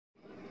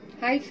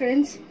Hi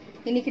friends,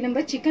 இன்னைக்கு நம்ம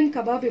chicken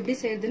kebab எப்படி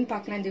செய்யறதுன்னு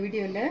பார்க்கலாம் இந்த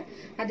வீடியோல.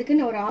 அதுக்கு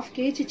நான் ஒரு 1/2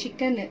 kg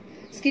chicken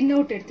skin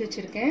out எடுத்து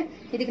வச்சிருக்கேன்.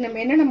 இதுக்கு நம்ம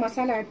என்னென்ன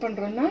மசாலா ஆட்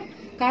பண்றோம்னா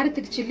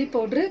காரத்துக்கு chilli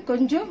powder,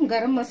 கொஞ்சம்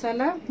garam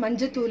மசாலா,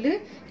 மஞ்சள் தூள்,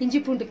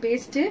 இஞ்சி பூண்டு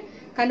பேஸ்ட்,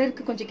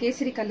 கலருக்கு கொஞ்சம்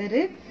கேசரி கலர்,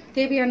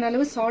 தேவையான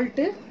அளவு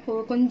salt,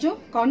 கொஞ்சம்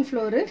corn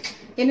flour,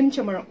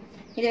 எலுமிச்சம்பழம்.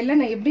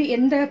 இதெல்லாம் நான் எப்படி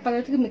எந்த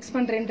பதத்துக்கு mix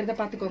பண்றேன்றதை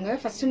பாத்துக்கோங்க.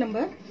 ஃபர்ஸ்ட்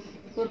நம்ம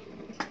ஒரு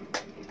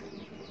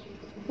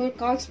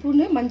 1/4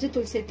 ஸ்பூன் மஞ்சள்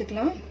தூள்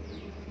சேர்த்துக்கலாம்.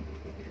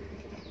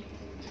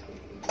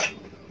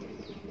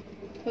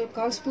 ஒரு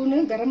 1/4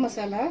 ஸ்பூன் கரம்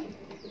மசாலா,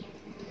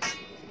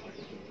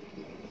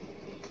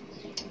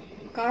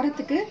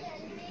 காரத்துக்கு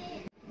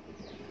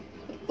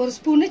ஒரு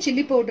ஸ்பூன்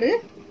சில்லி பவுடர்,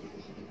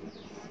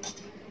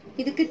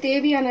 இதுக்கு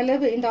தேவையான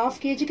அளவு இந்த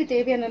 1/2 kgக்கு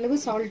தேவையான அளவு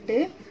சால்ட்,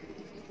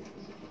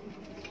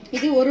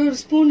 இது ஒரு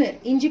ஸ்பூன்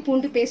இஞ்சி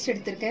பூண்டு பேஸ்ட்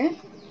எடுத்திருக்கேன்,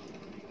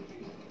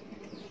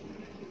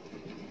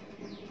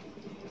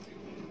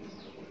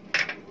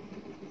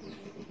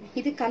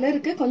 இது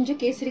கலருக்கு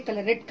கொஞ்சம் கேசரி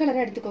கலர் ரெட்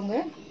கலரா எடுத்துக்கோங்க,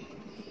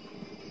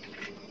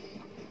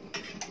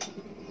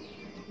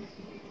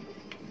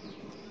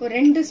 ஒரு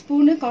 2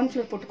 ஸ்பூன் corn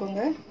flour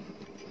போட்டுக்கோங்க,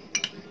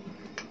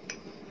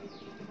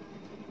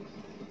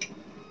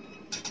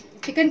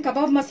 சிக்கன்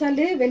கபாப்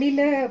மசாலா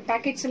வெளியில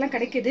பாக்கெட்ஸ் எல்லாம்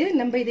கிடைக்குது,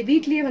 நம்ம இது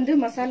வீட்லயே வந்து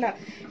மசாலா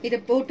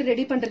இத போட்டு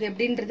ரெடி பண்றது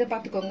எப்படின்றத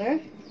பாத்துக்கோங்க.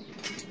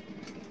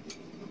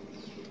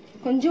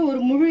 கொஞ்சம்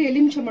ஒரு முழு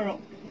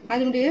எலுமிச்சம்பழம்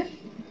அதனுடைய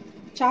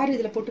சாறு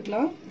இதுல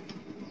போட்டுக்கலாம்.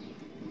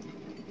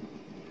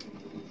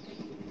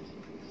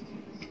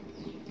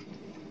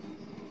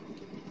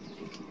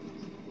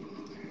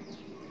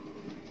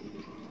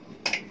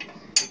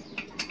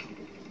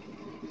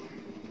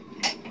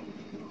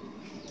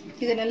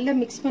 இதை நல்லா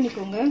மிக்ஸ்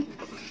பண்ணிக்கோங்க.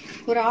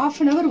 ஒரு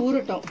 1/2 hour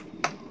ஊறட்டும்.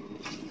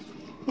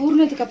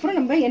 ஊறினதுக்கு அப்புறம்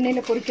நம்ம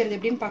எண்ணெயில பொரிக்கிறது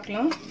எப்படின்னு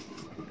பார்க்கலாம்.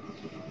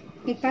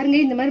 பாருங்க,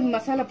 இந்த மாதிரி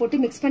மசாலா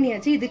போட்டு மிக்ஸ்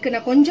பண்ணியாச்சு. இதுக்கு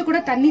நான் கொஞ்சம் கூட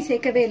தண்ணி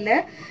சேர்க்கவே இல்லை.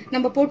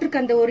 நம்ம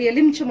போட்டிருக்க அந்த ஒரு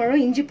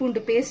எலுமிச்சம்பழம் இஞ்சி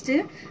பூண்டு பேஸ்ட்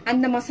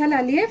அந்த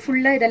மசாலாலேயே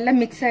ஃபுல்லா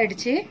இதெல்லாம் மிக்ஸ்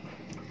ஆயிடுச்சு.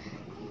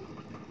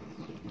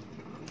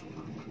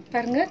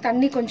 பாருங்க,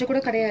 தண்ணி கொஞ்சம்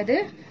கூட கிடையாது.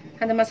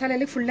 அந்த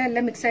மசாலாலே ஃபுல்லா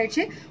எல்லாம் மிக்ஸ்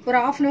ஆயிடுச்சு. ஒரு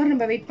 1/2 hour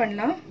நம்ம வெயிட்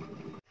பண்ணலாம்.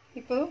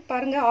 இப்போ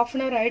பாருங்க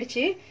 1/2 hour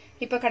ஆயிடுச்சு.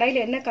 இப்போ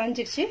கடாயில எண்ணெய்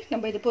காஞ்சிருச்சு.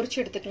 நம்ம இதை பொரிச்சு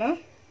எடுத்துக்கலாம்.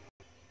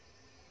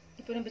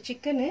 இப்போ நம்ம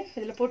சிக்கன்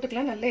இதுல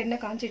போட்டுக்கலாம். நல்ல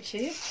எண்ணெய் காஞ்சிருச்சு.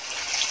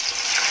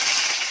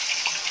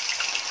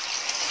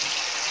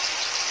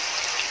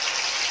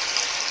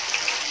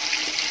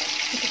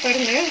 இப்போ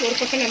பாருங்க, ஒரு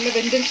பக்கம் நல்லா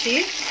வெந்துருச்சு.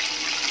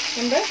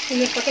 நம்ம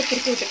இன்னொரு பக்கம்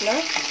திருப்பி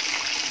விட்டுக்கலாம்.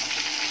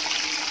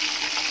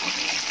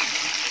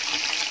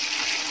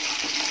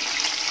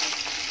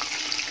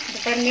 இப்போ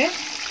பாருங்க,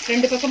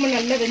 2 பக்கமும்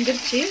நல்லா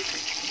வெந்துருச்சு.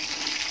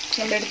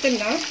 நம்ம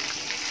எடுத்துடலாம்.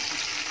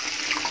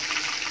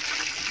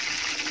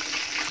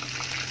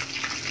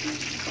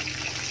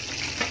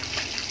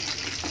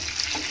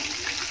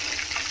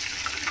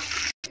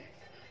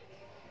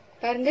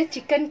 பாருங்க,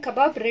 சிக்கன்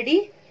கபாப் ரெடி.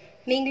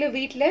 நீங்களும்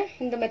வீட்ல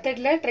இந்த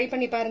மெத்தட்ல ட்ரை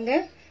பண்ணி பாருங்க.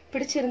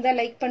 பிடிச்சிருந்தா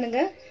லைக் பண்ணுங்க,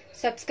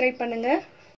 சப்ஸ்கிரைப் பண்ணுங்க.